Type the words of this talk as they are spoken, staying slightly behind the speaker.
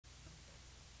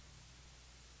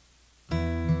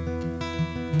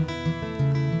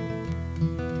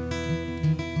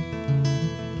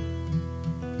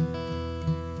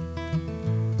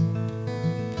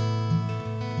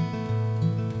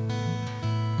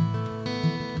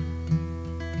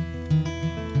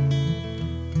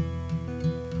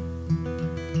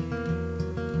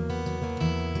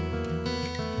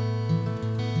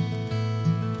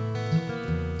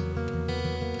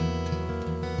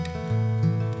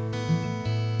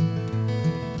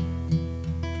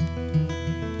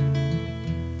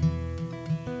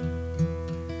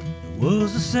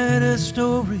was the saddest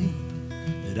story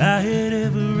that I had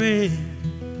ever read.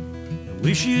 I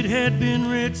wish it had been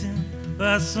written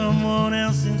by someone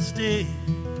else instead.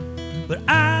 But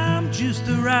I'm just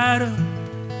the writer,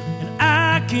 and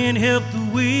I can't help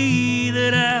the way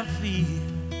that I feel.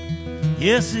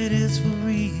 Yes, it is for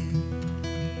real.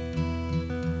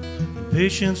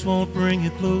 Patience won't bring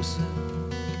you closer,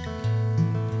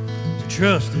 so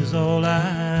trust is all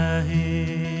I have.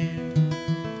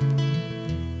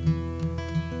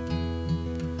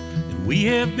 And we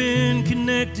have been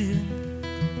connected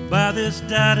by this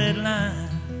dotted line.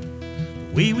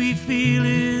 The way we feel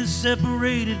is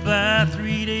separated by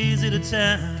 3 days at a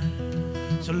time.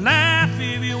 So laugh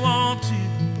if you want to,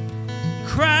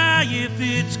 cry if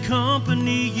it's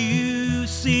company you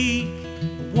seek.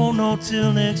 Won't know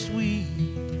till next week.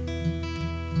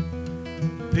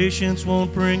 Patience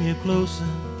won't bring you closer,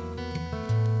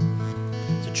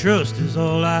 so trust is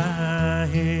all I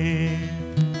have.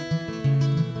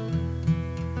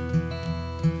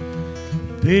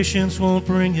 Patience won't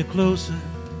bring you closer,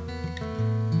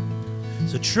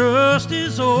 so trust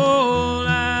is all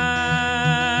I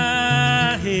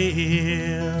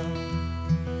have.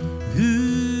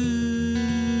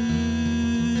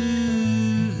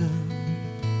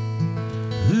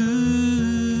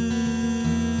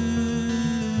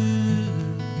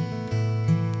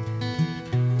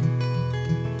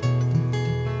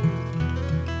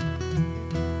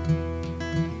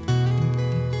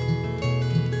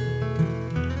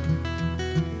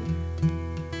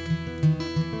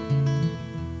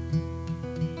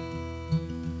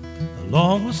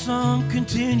 Along with some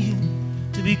continue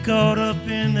to be caught up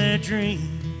in their dream,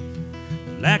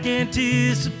 lack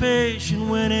anticipation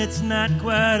when it's not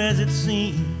quite as it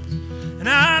seems. And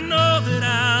I know that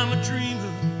I'm a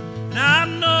dreamer, and I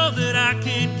know that I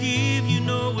can't give you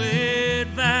no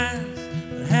advice,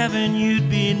 but having you'd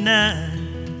be nice.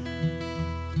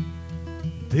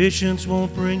 Patience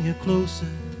won't bring you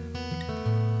closer,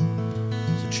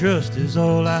 so trust is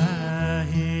all I have.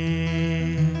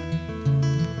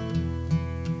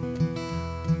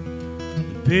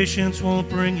 Patience won't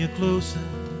bring you closer,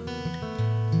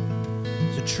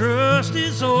 so trust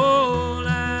is all I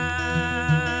have.